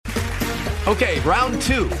Okay, round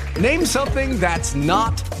two. Name something that's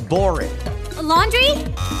not boring. A laundry?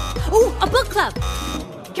 Ooh, a book club.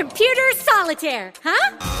 Computer solitaire,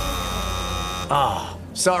 huh? Ah, oh,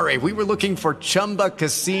 sorry, we were looking for Chumba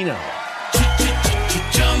Casino.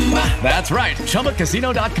 That's right,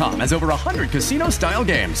 ChumbaCasino.com has over 100 casino-style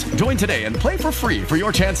games. Join today and play for free for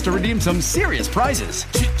your chance to redeem some serious prizes.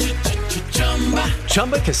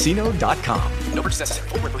 ChumbaCasino.com. No purchase necessary.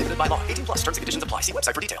 Void where prohibited by law. 18+ terms and conditions apply. See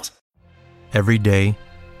website for details. Every day,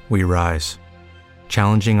 we rise,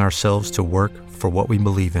 challenging ourselves to work for what we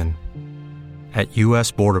believe in. At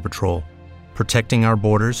U.S. Border Patrol, protecting our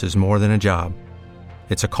borders is more than a job.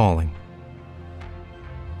 It's a calling.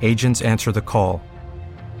 Agents answer the call,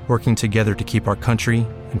 working together to keep our country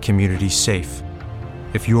and communities safe.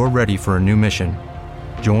 If you're ready for a new mission,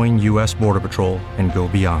 join U.S. Border Patrol and go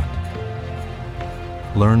beyond.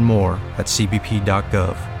 Learn more at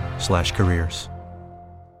cbp.gov/careers.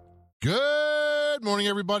 Good morning,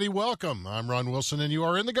 everybody. Welcome. I'm Ron Wilson, and you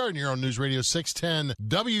are in the garden here on News Radio 610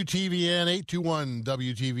 WTVN, 821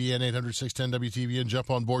 WTVN, 800-610 WTVN.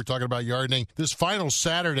 Jump on board talking about gardening this final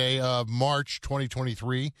Saturday of March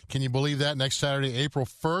 2023. Can you believe that? Next Saturday, April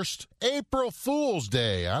 1st, April Fool's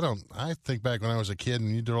Day. I think back when I was a kid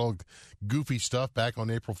and you did all goofy stuff back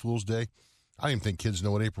on April Fool's Day. I don't even think kids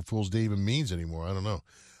know what April Fool's Day even means anymore. I don't know.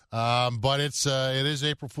 But it is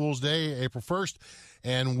April Fool's Day, April 1st.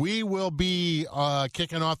 And we will be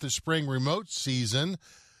kicking off the spring remote season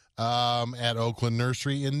at Oakland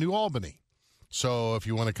Nursery in New Albany. So if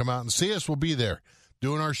you want to come out and see us, we'll be there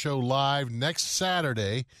doing our show live next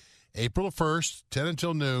Saturday, April 1st, 10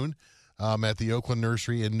 until noon, at the Oakland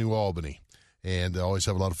Nursery in New Albany. And always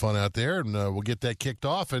have a lot of fun out there, and we'll get that kicked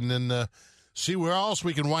off and then see where else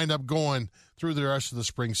we can wind up going through the rest of the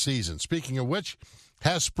spring season. Speaking of which,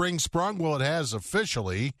 has spring sprung? Well, it has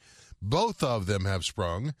officially. Both of them have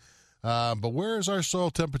sprung. But where is our soil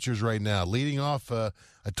temperatures right now? Leading off, I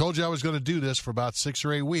told you I was going to do this for about 6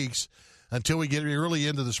 or 8 weeks until we get really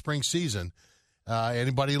into the spring season.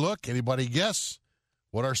 Anybody look? Anybody guess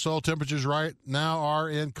what our soil temperatures right now are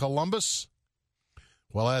in Columbus?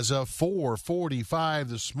 Well, as of 4:45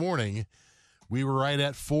 this morning, we were right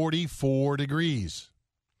at 44 degrees.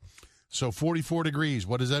 So 44 degrees,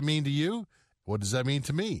 what does that mean to you? What does that mean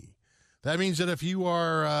to me? That means that if you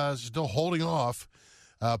are still holding off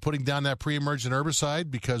putting down that pre-emergent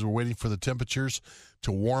herbicide because we're waiting for the temperatures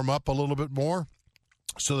to warm up a little bit more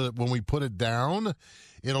so that when we put it down,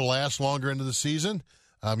 it'll last longer into the season,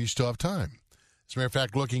 you still have time. As a matter of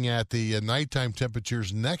fact, looking at the nighttime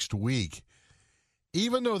temperatures next week,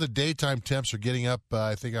 even though the daytime temps are getting up,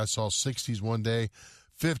 I think I saw 60s one day,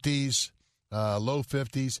 50s, low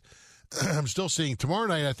 50s. I'm still seeing tomorrow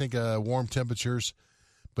night, I think, warm temperatures.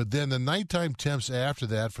 But then the nighttime temps after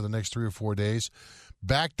that for the next 3 or 4 days,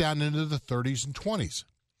 back down into the 30s and 20s.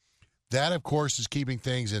 That, of course, is keeping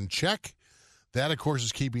things in check. That, of course,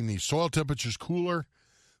 is keeping the soil temperatures cooler.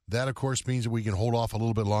 That, of course, means that we can hold off a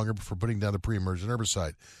little bit longer before putting down the pre-emergent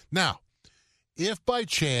herbicide. Now, if by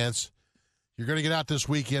chance you're going to get out this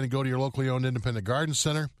weekend and go to your locally owned independent garden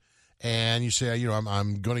center and you say,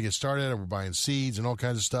 I'm going to get started, we're buying seeds and all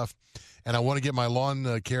kinds of stuff, and I want to get my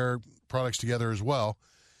lawn care products together as well,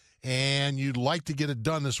 and you'd like to get it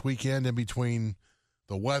done this weekend in between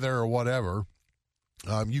the weather or whatever,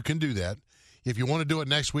 you can do that. If you want to do it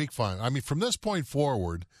next week, fine. I mean, from this point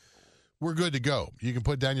forward, we're good to go. You can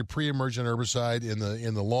put down your pre-emergent herbicide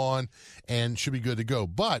in the lawn and should be good to go.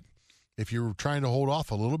 But if you're trying to hold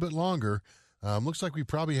off a little bit longer, looks like we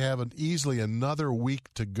probably have easily another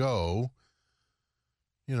week to go.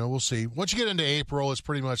 We'll see. Once you get into April, it's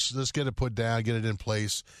pretty much let's get it put down, get it in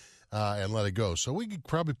place, and let it go. So we could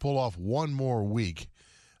probably pull off one more week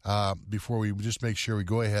before we just make sure we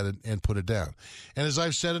go ahead and put it down. And as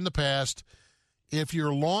I've said in the past, if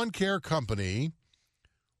your lawn care company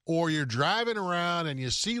or you're driving around and you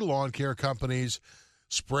see lawn care companies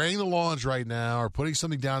spraying the lawns right now or putting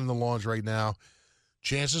something down in the lawns right now,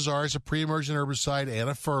 chances are it's a pre-emergent herbicide and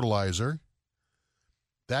a fertilizer.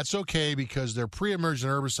 That's okay because their pre-emergent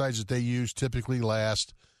herbicides that they use typically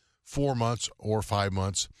last 4 months or 5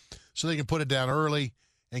 months, so they can put it down early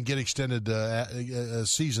and get extended a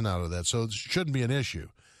season out of that. So it shouldn't be an issue.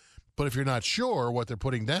 But if you're not sure what they're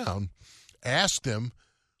putting down, ask them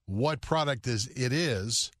what product it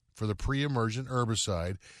is for the pre-emergent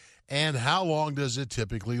herbicide and how long does it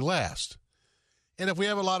typically last. And if we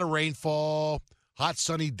have a lot of rainfall, hot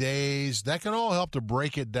sunny days, that can all help to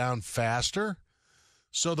break it down faster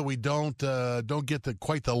so that we don't get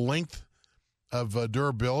quite the length of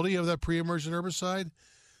durability of that pre-emergent herbicide.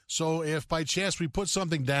 So if by chance we put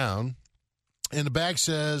something down and the bag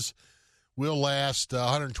says will last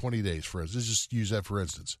 120 days, for instance. Let's just use that for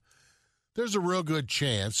instance. There's a real good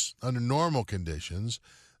chance, under normal conditions,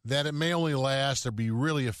 that it may only last or be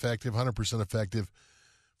really effective, 100% effective,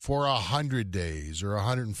 for 100 days or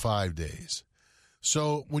 105 days.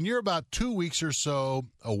 So when you're about 2 weeks or so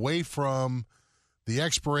away from the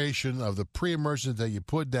expiration of the pre-emergent that you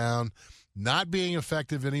put down not being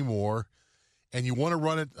effective anymore, and you want to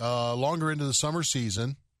run it longer into the summer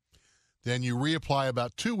season, then you reapply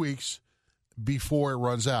about 2 weeks before it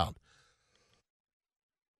runs out.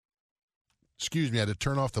 Excuse me, I had to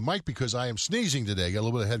turn off the mic because I am sneezing today. I got a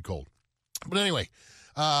little bit of head cold. But anyway,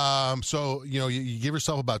 so, you give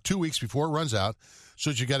yourself about 2 weeks before it runs out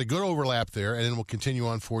so that you got a good overlap there, and then we'll continue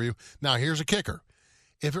on for you. Now, here's a kicker.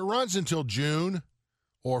 If it runs until June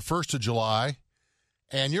or 1st of July,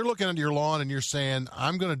 and you're looking at your lawn and you're saying,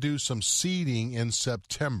 I'm going to do some seeding in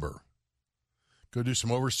September, go do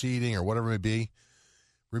some overseeding or whatever it may be,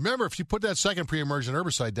 remember, if you put that second pre-emergent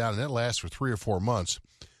herbicide down and it lasts for 3 or 4 months,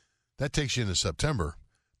 that takes you into September.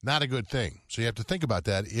 Not a good thing. So you have to think about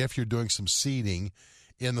that if you're doing some seeding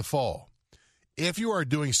in the fall. If you are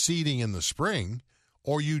doing seeding in the spring,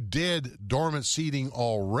 or you did dormant seeding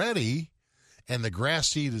already and the grass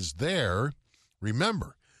seed is there,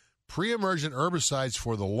 remember, pre-emergent herbicides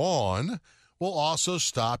for the lawn will also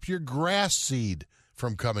stop your grass seed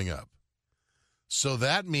from coming up. So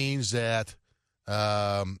that means that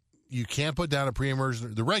you can't put down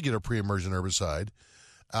the regular pre-emergent herbicide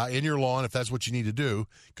in your lawn if that's what you need to do,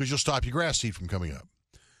 because you'll stop your grass seed from coming up.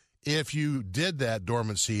 If you did that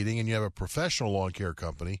dormant seeding and you have a professional lawn care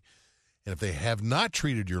company, and if they have not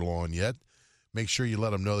treated your lawn yet, make sure you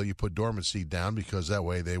let them know that you put dormant seed down, because that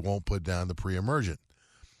way they won't put down the pre-emergent.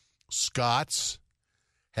 Scott's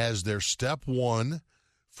has their step 1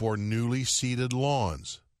 for newly seeded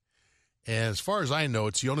lawns. And as far as I know,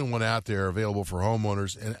 it's the only one out there available for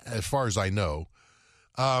homeowners, and as far as I know,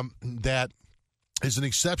 that is an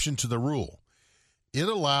exception to the rule. It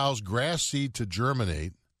allows grass seed to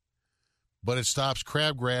germinate, but it stops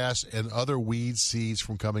crabgrass and other weed seeds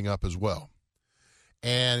from coming up as well.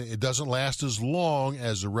 And it doesn't last as long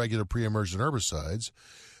as the regular pre-emergent herbicides,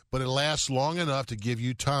 but it lasts long enough to give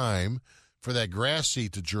you time for that grass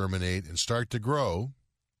seed to germinate and start to grow.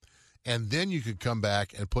 And then you could come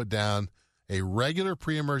back and put down a regular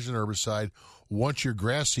pre-emergent herbicide. Once your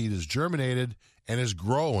grass seed is germinated and is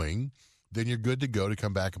growing, then you're good to go to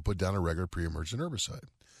come back and put down a regular pre-emergent herbicide.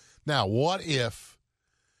 Now, what if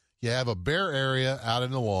you have a bare area out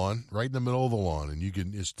in the lawn, right in the middle of the lawn, and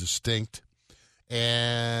it's distinct,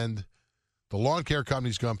 and the lawn care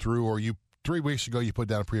company's come through, or 3 weeks ago you put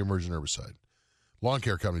down a pre-emergent herbicide. Lawn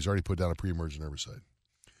care company's already put down a pre-emergent herbicide.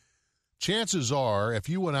 Chances are, if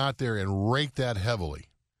you went out there and raked that heavily,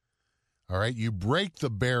 all right, you break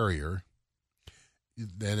the barrier,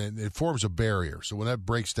 and it forms a barrier. So when that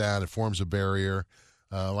breaks down, it forms a barrier,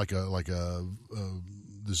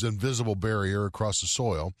 this invisible barrier across the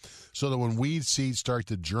soil, so that when weed seeds start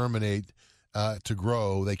to germinate, to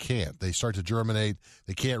grow, they can't. They start to germinate,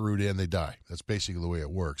 they can't root in, they die. That's basically the way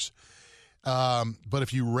it works. But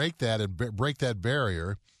if you rake that and break that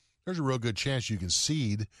barrier, there's a real good chance you can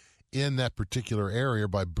seed in that particular area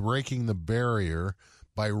by breaking the barrier,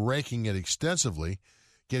 by raking it extensively,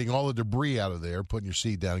 getting all the debris out of there, putting your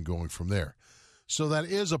seed down and going from there. So that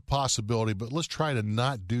is a possibility, but let's try to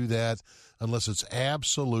not do that unless it's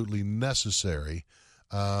absolutely necessary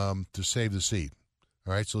to save the seed.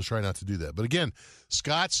 All right, so let's try not to do that. But again,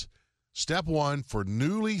 Scott's step 1 for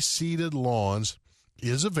newly seeded lawns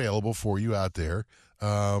is available for you out there,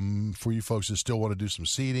 for you folks that still want to do some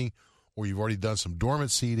seeding, or you've already done some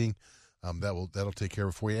dormant seeding. That'll take care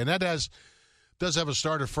of it for you. And that does have a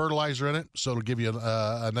starter fertilizer in it, so it'll give you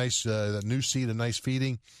a nice new seed, a nice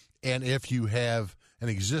feeding. And if you have an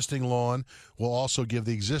existing lawn, we'll also give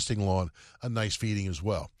the existing lawn a nice feeding as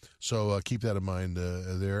well. So keep that in mind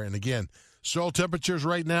there. And again, soil temperatures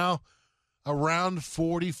right now around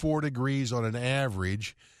 44 degrees on an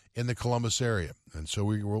average in the Columbus area. And so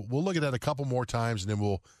we'll look at that a couple more times, and then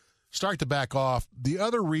we'll start to back off. The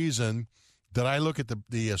other reason that I look at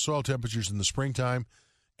the soil temperatures in the springtime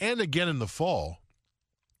and again in the fall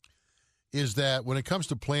is that when it comes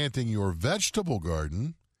to planting your vegetable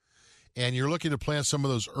garden, and you're looking to plant some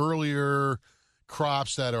of those earlier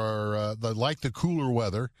crops that are that like the cooler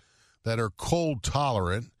weather, that are cold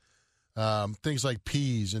tolerant, things like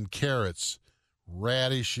peas and carrots,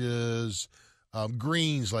 radishes,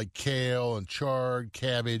 greens like kale and chard,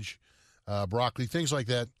 cabbage, broccoli, things like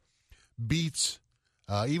that, beets,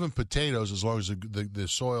 even potatoes, as long as the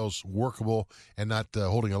soil's workable and not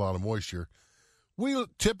holding a lot of moisture. We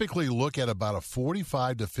typically look at about a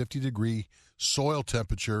 45 to 50 degree soil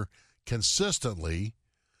temperature consistently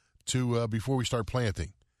to before we start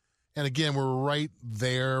planting. And again, we're right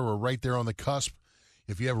there. We're right there on the cusp.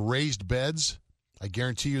 If you have raised beds, I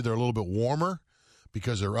guarantee you they're a little bit warmer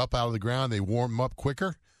because they're up out of the ground. They warm up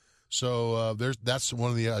quicker. So that's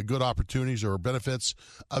one of the good opportunities or benefits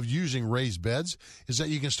of using raised beds is that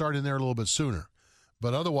you can start in there a little bit sooner.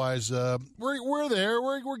 But otherwise, we're there.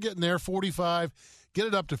 We're getting there. 45. Get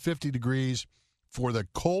it up to 50 degrees for the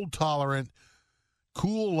cold-tolerant,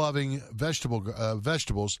 cool-loving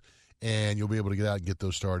vegetables, and you'll be able to get out and get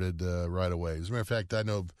those started right away. As a matter of fact, I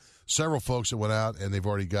know several folks that went out and they've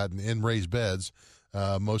already gotten in raised beds.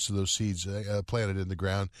 Most of those seeds planted in the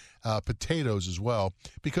ground. Potatoes as well,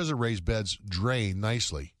 because the raised beds drain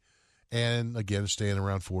nicely. And, again, staying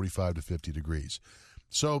around 45 to 50 degrees.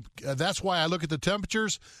 So that's why I look at the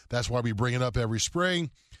temperatures. That's why we bring it up every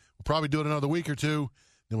spring. We'll probably do it another week or two.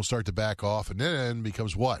 Then we'll start to back off. And then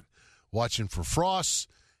becomes what? Watching for frosts.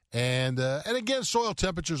 And again, soil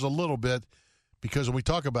temperatures a little bit. Because when we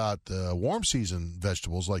talk about warm season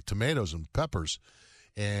vegetables like tomatoes and peppers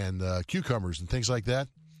and cucumbers and things like that,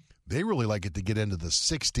 they really like it to get into the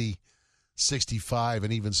 60, 65,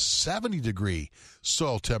 and even 70-degree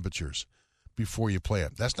soil temperatures before you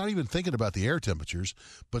plant. That's not even thinking about the air temperatures,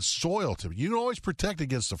 but soil temperatures. You can always protect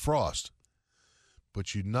against the frost,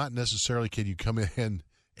 but you not necessarily can you come in and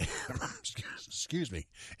excuse me,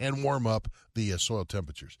 and warm up the soil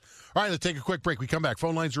temperatures. All right, let's take a quick break. We come back.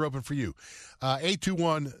 Phone lines are open for you.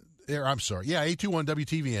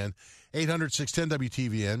 821-WTVN,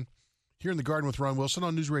 800-610-WTVN. Here in the Garden with Ron Wilson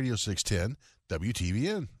on News Radio 610,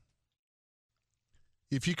 WTVN.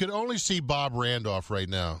 If you could only see Bob Randolph right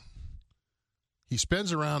now, he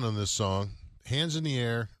spins around on this song, hands in the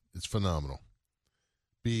air. It's phenomenal.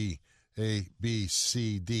 B, A, B,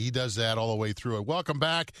 C, D. He does that all the way through it. Welcome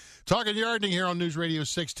back. Talking Gardening here on News Radio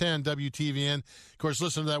 610 WTVN. Of course,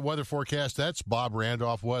 listen to that weather forecast. That's Bob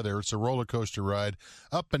Randolph weather. It's a roller coaster ride.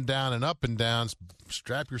 Up and down and up and down.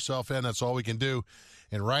 Strap yourself in. That's all we can do.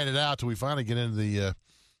 And ride it out till we finally get into the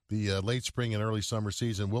late spring and early summer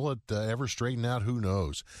season. Will it ever straighten out? Who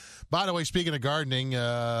knows? By the way, speaking of gardening,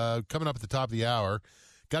 coming up at the top of the hour,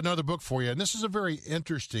 got another book for you. And this is a very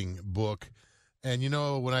interesting book. And, you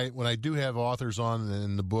know, when I do have authors on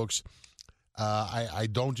in the books, I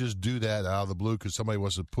don't just do that out of the blue because somebody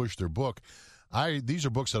wants to push their book. These are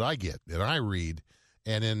books that I get and I read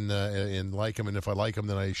and like them. And if I like them,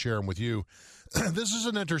 then I share them with you. This is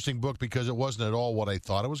an interesting book because it wasn't at all what I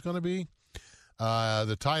thought it was going to be.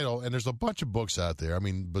 The title, and there's a bunch of books out there, I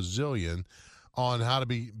mean, bazillion, on how to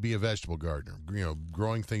be a vegetable gardener, you know,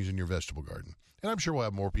 growing things in your vegetable garden. And I'm sure we'll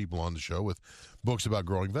have more people on the show with books about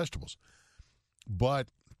growing vegetables. But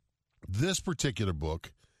this particular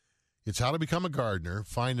book, it's How to Become a Gardener,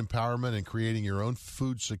 Find Empowerment in Creating Your Own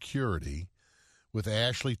Food Security, with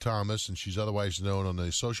Ashley Thomas, and she's otherwise known on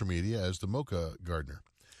the social media as the Mocha Gardener.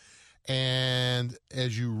 And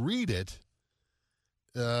as you read it,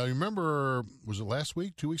 remember, was it last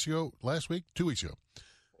week, 2 weeks ago? Last week? 2 weeks ago.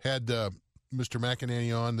 Had Mr.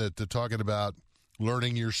 McEnany on that talking about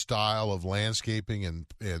learning your style of landscaping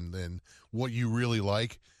and what you really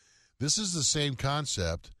like. This is the same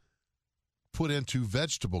concept put into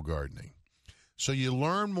vegetable gardening. So you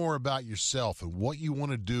learn more about yourself and what you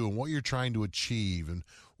want to do and what you're trying to achieve and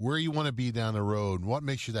where you want to be down the road and what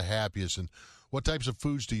makes you the happiest and what types of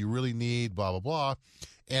foods do you really need, blah, blah, blah.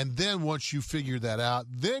 And then once you figure that out,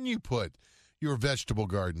 then you put your vegetable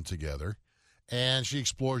garden together. And she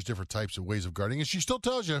explores different types of ways of gardening. And she still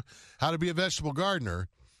tells you how to be a vegetable gardener.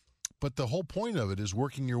 But the whole point of it is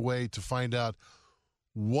working your way to find out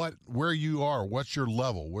where you are, what's your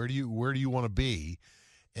level, where do you want to be,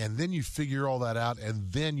 and then you figure all that out,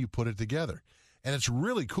 and then you put it together. And it's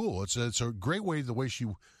really cool. It's a great way, the way she,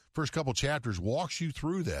 first couple chapters, walks you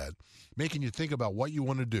through that, making you think about what you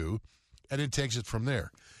want to do, and it takes it from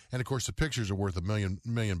there. And, of course, the pictures are worth $1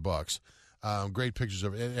 million. Great pictures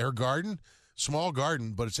of it. Her garden, small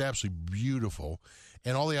garden, but it's absolutely beautiful.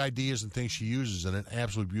 And all the ideas and things she uses in it,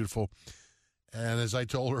 absolutely beautiful. And as I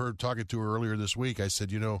told her, talking to her earlier this week, I said,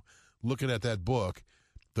 you know, looking at that book,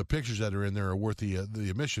 the pictures that are in there are worth the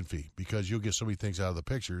admission fee because you'll get so many things out of the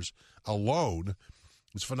pictures alone.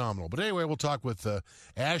 It's phenomenal. But anyway, we'll talk with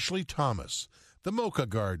Ashley Thomas, the Mocha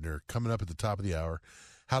Gardener, coming up at the top of the hour,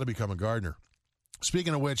 How to Become a Gardener.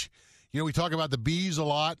 Speaking of which, you know, we talk about the bees a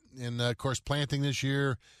lot and, of course, planting this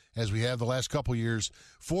year, as we have the last couple years,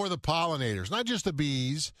 for the pollinators. Not just the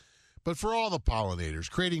bees, but for all the pollinators,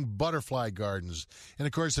 creating butterfly gardens. And,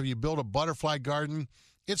 of course, if you build a butterfly garden,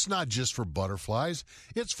 it's not just for butterflies.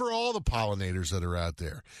 It's for all the pollinators that are out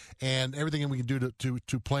there. And everything we can do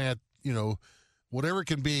to plant, you know, whatever it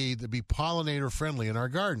can be to be pollinator friendly in our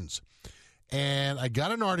gardens. And I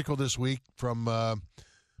got an article this week from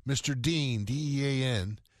Mr. Dean,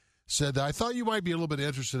 D-E-A-N, said that I thought you might be a little bit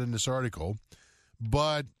interested in this article,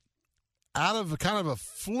 but out of kind of a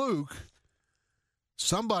fluke,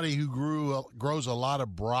 somebody who grows a lot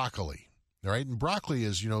of broccoli, right? And broccoli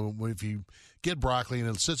is, if you get broccoli and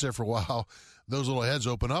it sits there for a while, those little heads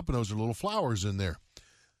open up and those are little flowers in there.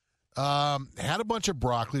 Had a bunch of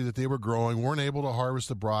broccoli that they were growing, weren't able to harvest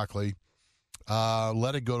the broccoli,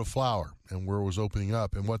 let it go to flower, and where it was opening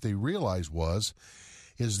up. And what they realized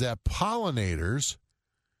is that pollinators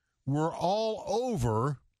were all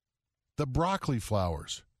over the broccoli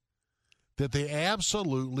flowers, that they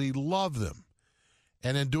absolutely love them.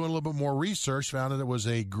 And in doing a little bit more research, found that it was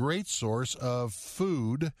a great source of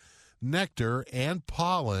food, nectar, and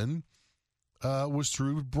pollen was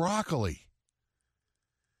through broccoli.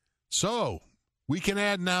 So we can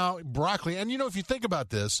add now broccoli. And, if you think about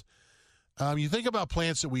this, you think about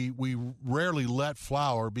plants that we rarely let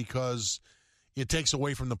flower because it takes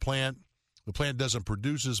away from the plant. The plant doesn't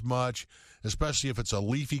produce as much, especially if it's a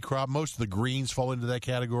leafy crop. Most of the greens fall into that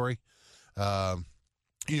category.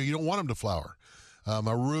 You don't want them to flower.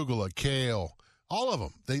 Arugula, kale, all of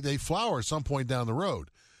them. They flower at some point down the road.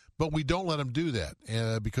 But we don't let them do that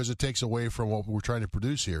because it takes away from what we're trying to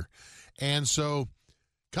produce here. And so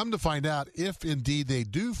come to find out, if indeed they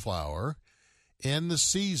do flower in the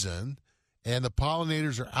season and the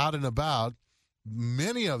pollinators are out and about,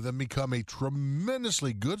 many of them become a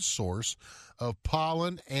tremendously good source of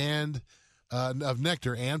pollen and of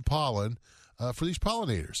nectar and pollen for these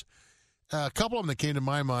pollinators. A couple of them that came to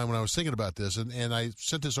my mind when I was thinking about this, and I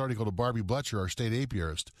sent this article to Barbie Bletcher, our state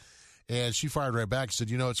apiarist, and she fired right back and said,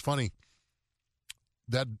 it's funny,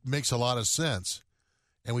 that makes a lot of sense.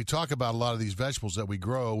 And we talk about a lot of these vegetables that we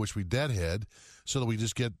grow, which we deadhead, so that we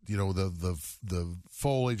just get, the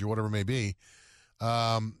foliage or whatever it may be,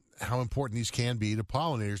 how important these can be to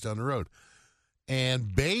pollinators down the road.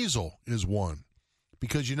 And basil is one.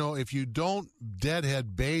 Because, if you don't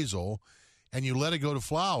deadhead basil and you let it go to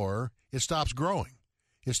flower, it stops growing.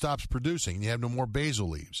 It stops producing, and you have no more basil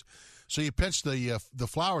leaves. So you pinch the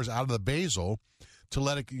flowers out of the basil to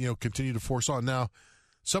let it, continue to force on. Now,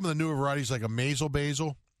 some of the newer varieties, like a mazel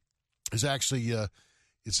basil, is actually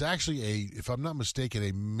if I'm not mistaken,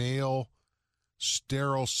 a male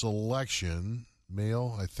sterile selection.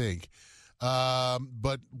 Male, I think.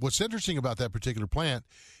 But what's interesting about that particular plant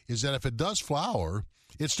is that if it does flower,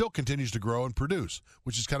 it still continues to grow and produce,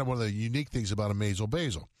 which is kind of one of the unique things about a mazel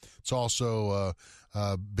basil. It's also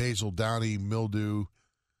basil downy mildew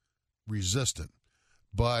resistant.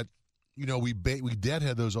 But, we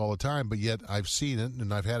deadhead those all the time, but yet I've seen it,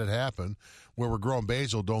 and I've had it happen, where we're growing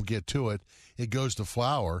basil, don't get to it, it goes to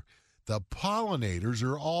flower. The pollinators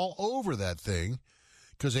are all over that thing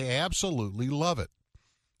because they absolutely love it.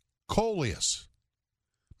 Coleus,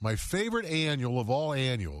 my favorite annual of all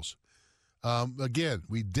annuals. Again,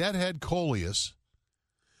 we deadhead Coleus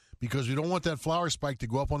because we don't want that flower spike to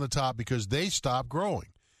go up on the top because they stop growing.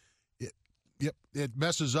 It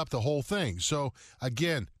messes up the whole thing. So,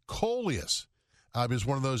 again, Coleus is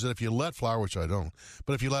one of those that if you let flower, which I don't,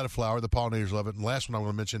 but if you let it flower, the pollinators love it. And the last one I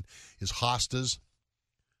want to mention is hostas.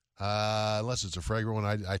 Unless it's a fragrant one,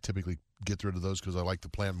 I typically get rid of those because I like the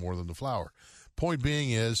plant more than the flower. Point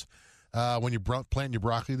being is, when you plant your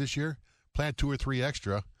broccoli this year, plant 2 or 3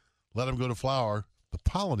 extra, let them go to flower. The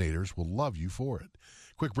pollinators will love you for it.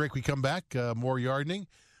 Quick break, we come back, more gardening.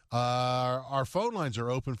 Our phone lines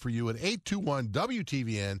are open for you at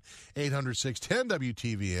 821-WTVN,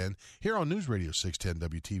 800-610-WTVN, here on News Radio 610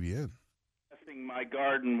 WTVN. Dressing my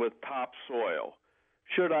garden with topsoil.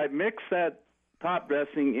 Should I mix that top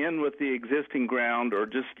dressing in with the existing ground or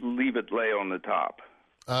just leave it lay on the top?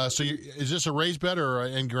 Is this a raised bed or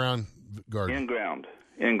an in-ground garden? In-ground.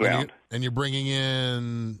 And you're bringing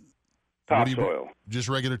in topsoil. Just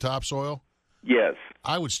regular topsoil? Yes.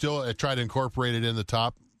 I would still try to incorporate it in the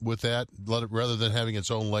top with that, rather than having its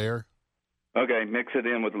own layer. Okay, mix it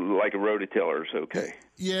in with like a rototiller is okay.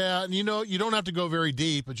 Yeah, you don't have to go very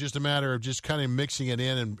deep. It's just a matter of just kind of mixing it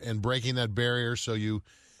in and breaking that barrier so you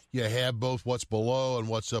have both what's below and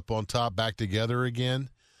what's up on top back together again.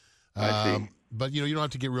 I see. But, you don't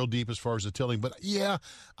have to get real deep as far as the tilling. But, yeah,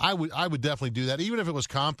 I would definitely do that, even if it was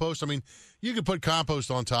compost. I mean, you could put compost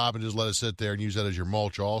on top and just let it sit there and use that as your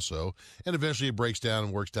mulch also. And eventually it breaks down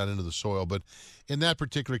and works down into the soil. But in that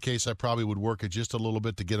particular case, I probably would work it just a little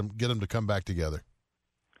bit to get them to come back together.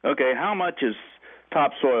 Okay, how much is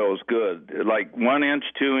topsoil is good? Like 1 inch,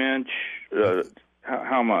 2 inch?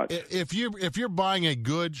 How much? If you're buying a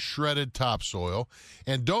good shredded topsoil,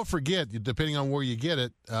 and don't forget, depending on where you get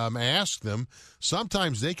it, ask them.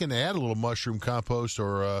 Sometimes they can add a little mushroom compost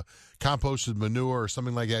or composted manure or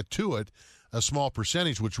something like that to it, a small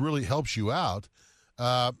percentage, which really helps you out.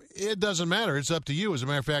 It doesn't matter. It's up to you. As a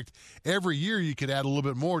matter of fact, every year you could add a little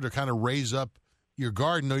bit more to kind of raise up your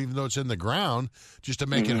garden, even though it's in the ground, just to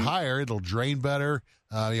make it higher. It'll drain better.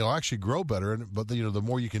 You'll actually grow better. But the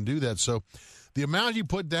more you can do that. So the amount you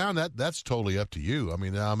put down, that's totally up to you. I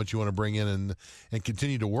mean, how much you want to bring in and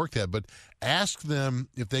continue to work that. But ask them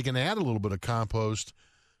if they can add a little bit of compost,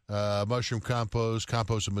 mushroom compost,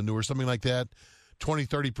 composted manure, something like that, 20,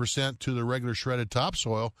 30% to the regular shredded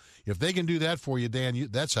topsoil. If they can do that for you, Dan,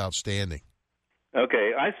 that's outstanding.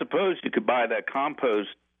 Okay. I suppose you could buy that compost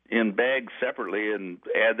in bags separately and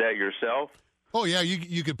add that yourself? Oh, yeah.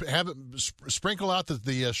 You could have it sprinkle out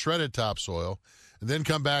the shredded topsoil, and then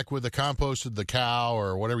come back with the composted, the cow,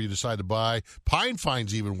 or whatever you decide to buy. Pine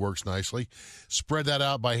Fines even works nicely. Spread that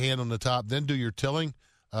out by hand on the top, then do your tilling,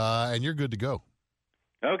 and you're good to go.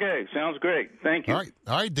 Okay, sounds great. Thank you. All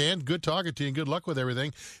right, Dan, good talking to you, and good luck with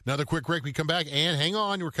everything. Another quick break. We come back, and hang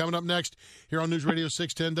on. We're coming up next here on News Radio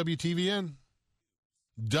 610 WTVN.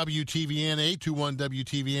 WTVN 821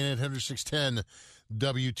 WTVN 800-610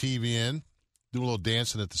 WTVN. Do a little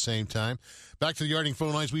dancing at the same time. Back to the yarding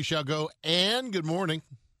phone lines we shall go. Ann, good morning.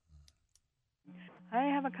 I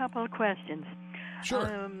have a couple of questions.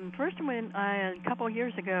 Sure. First one, a couple of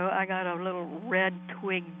years ago, I got a little red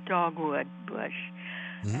twig dogwood bush,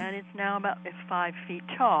 and it's now about 5 feet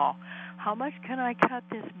tall. How much can I cut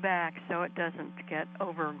this back so it doesn't get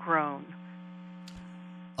overgrown?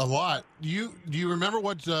 A lot. Do you remember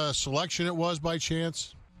what selection it was by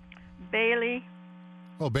chance? Bailey.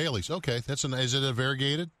 Oh, Bailey's. Okay. Is it a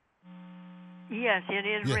variegated? Yes, it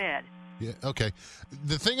is red. Yeah, okay.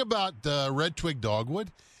 The thing about red twig dogwood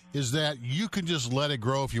is that you can just let it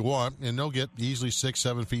grow if you want, and they'll get easily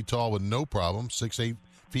 6-7 feet tall with no problem, 6-8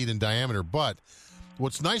 feet in diameter. But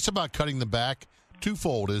what's nice about cutting them back,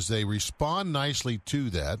 twofold, is they respond nicely to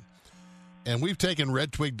that. And we've taken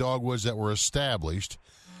red twig dogwoods that were established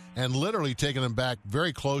and literally taken them back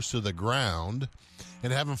very close to the ground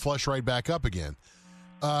and have them flush right back up again.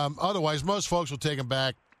 Otherwise, most folks will take them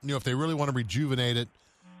back, if they really want to rejuvenate it,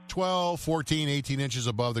 12, 14, 18 inches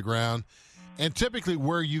above the ground. And typically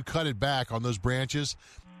where you cut it back on those branches,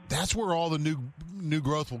 that's where all the new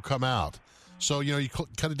growth will come out. So, you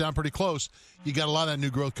cut it down pretty close, you got a lot of that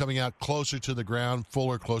new growth coming out closer to the ground,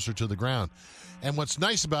 fuller, closer to the ground. And what's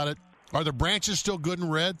nice about it, are the branches still good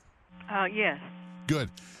and red? Yes. Good.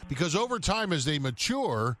 Because over time, as they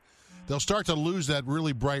mature, they'll start to lose that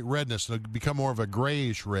really bright redness. They'll become more of a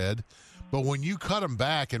grayish red. But when you cut them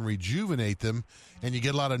back and rejuvenate them, and you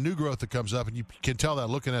get a lot of new growth that comes up, and you can tell that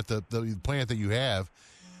looking at the plant that you have,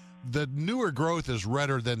 the newer growth is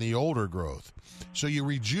redder than the older growth. So you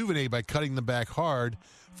rejuvenate by cutting them back hard,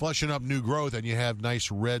 flushing up new growth, and you have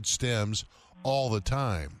nice red stems all the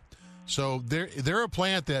time. So they're a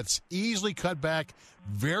plant that's easily cut back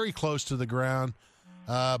very close to the ground.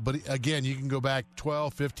 But again, you can go back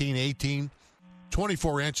 12, 15, 18,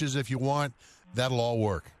 24 inches if you want. That'll all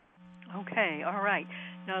work. Okay, all right.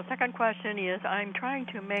 Now, the second question is, I'm trying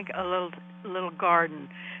to make a little garden,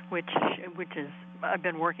 which is, I've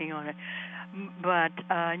been working on it, but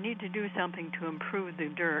I need to do something to improve the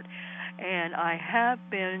dirt. And I have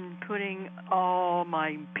been putting all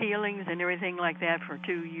my peelings and everything like that for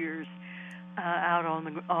 2 years out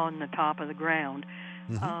on the top of the ground.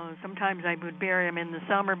 Sometimes I would bury them in the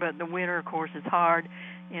summer, but the winter, of course, is hard,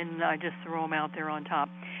 and I just throw them out there on top.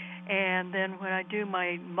 And then when I do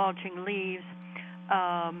my mulching leaves,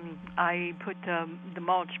 I put the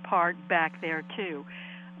mulch part back there, too.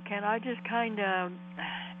 Can I just kind of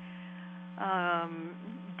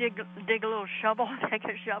dig a little shovel, take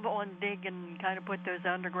a shovel and dig and kind of put those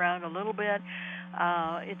underground a little bit?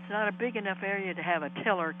 It's not a big enough area to have a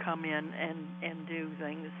tiller come in and do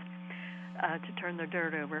things to turn the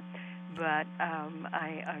dirt over. But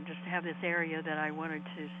I just have this area that I wanted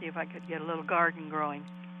to see if I could get a little garden growing.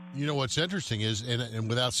 You know, what's interesting is, and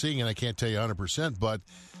without seeing it, I can't tell you 100%, but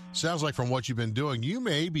sounds like from what you've been doing, you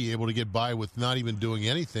may be able to get by with not even doing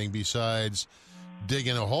anything besides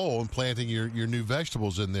digging a hole and planting your new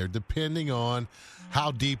vegetables in there, depending on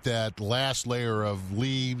how deep that last layer of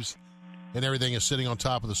leaves and everything is sitting on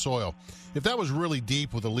top of the soil. If that was really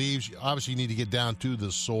deep with the leaves, obviously you need to get down to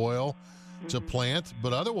the soil to plant.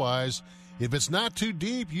 But otherwise, if it's not too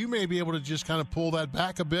deep, you may be able to just kind of pull that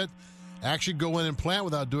back a bit, actually go in and plant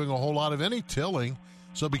without doing a whole lot of any tilling.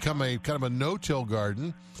 So become a kind of a no-till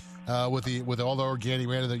garden. with all the organic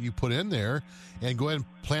matter that you put in there, and go ahead and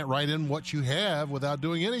plant right in what you have without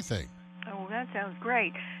doing anything. Oh, that sounds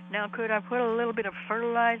great. Now, could I put a little bit of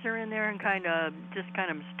fertilizer in there and kind of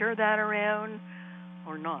stir that around,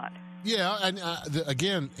 or not? Yeah, and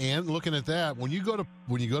again, Ann, looking at that, when you go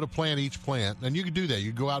to plant each plant, and you can do that.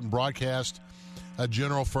 You go out and broadcast a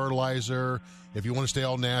general fertilizer. If you want to stay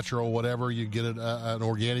all natural, whatever, you get an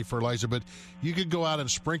organic fertilizer. But you could go out and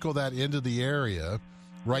sprinkle that into the area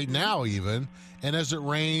right now, even. And as it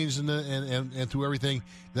rains and through everything,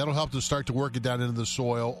 that'll help to start to work it down into the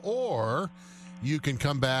soil. Or you can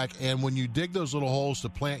come back, and when you dig those little holes to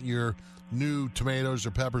plant your new tomatoes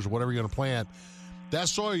or peppers or whatever you're going to plant, that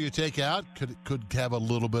soil you take out could have a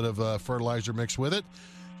little bit of fertilizer mixed with it.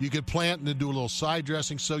 You could plant and then do a little side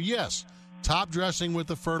dressing. So, yes, top dressing with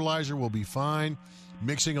the fertilizer will be fine.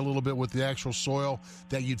 Mixing a little bit with the actual soil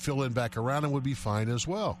that you'd fill in back around it would be fine as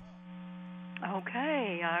well.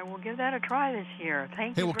 Okay, I will give that a try this year.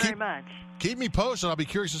 Thank you very much. Keep me posted. I'll be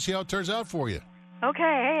curious to see how it turns out for you. Okay,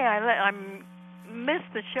 hey, I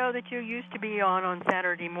missed the show that you used to be on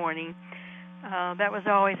Saturday morning. That was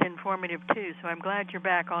always informative, too, so I'm glad you're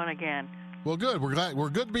back on again. Well, good. We're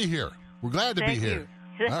good to be here. We're glad to be here.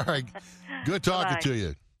 All right. Good talking to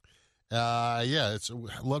you. Yeah,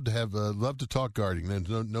 love to talk gardening.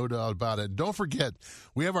 There's no doubt about it. Don't forget,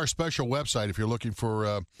 we have our special website if you're looking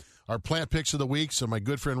for our plant picks of the week. So my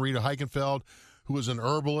good friend Rita Heichenfeld, who is an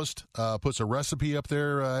herbalist, puts a recipe up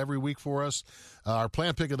there every week for us. Our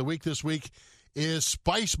plant pick of the week this week is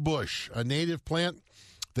spice bush, a native plant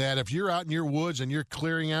that if you're out in your woods and you're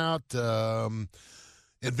clearing out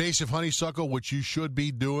invasive honeysuckle, which you should be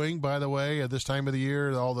doing, by the way, at this time of the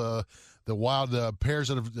year, all the wild pears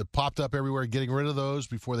that have popped up everywhere, getting rid of those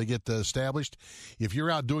before they get established. If you're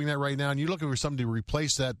out doing that right now and you're looking for something to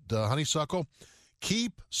replace that honeysuckle,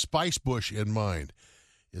 keep spice bush in mind.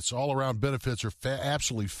 Its all-around benefits are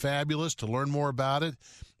absolutely fabulous. To learn more about it,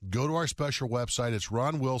 go to our special website. It's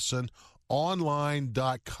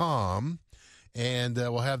ronwilsononline.com. And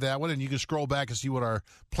we'll have that one, and you can scroll back and see what our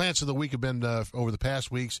plants of the week have been over the past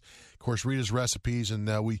weeks. Of course, Rita's recipes, and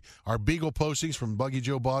our Beagle postings from Buggy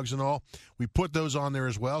Joe Boggs and all. We put those on there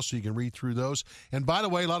as well, so you can read through those. And by the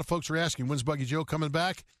way, a lot of folks are asking, when's Buggy Joe coming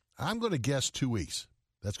back? I'm going to guess 2 weeks.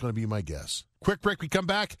 That's going to be my guess. Quick break. We come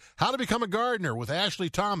back. How to Become a Gardener with Ashley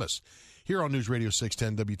Thomas here on News Radio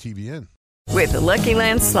 610 WTVN. With the Lucky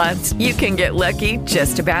Land Slots, you can get lucky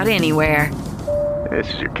just about anywhere.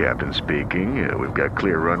 This is your captain speaking. We've got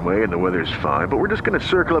clear runway and the weather's fine, but we're just going to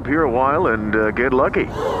circle up here a while and get lucky.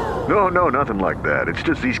 No, nothing like that. It's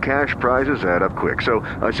just these cash prizes add up quick. So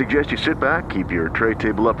I suggest you sit back, keep your tray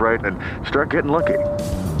table upright, and start getting lucky.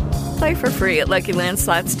 Play for free at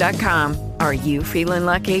LuckyLandSlots.com. Are you feeling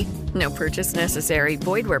lucky? No purchase necessary.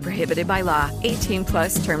 Void where prohibited by law.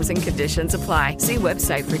 18+ terms and conditions apply. See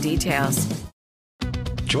website for details.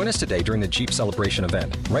 Join us today during the Jeep Celebration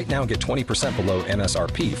event. Right now, get 20% below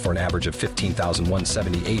MSRP for an average of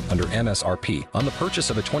 $15,178 under MSRP on the purchase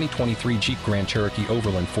of a 2023 Jeep Grand Cherokee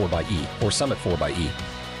Overland 4xE or Summit 4xE.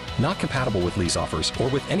 Not compatible with lease offers or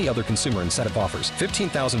with any other consumer incentive offers.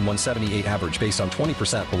 $15,178 average based on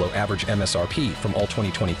 20% below average MSRP from all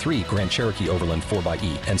 2023 Grand Cherokee Overland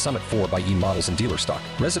 4xE and Summit 4xE models in dealer stock.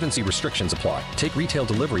 Residency restrictions apply. Take retail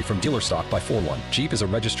delivery from dealer stock by 4/1. Jeep is a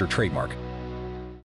registered trademark.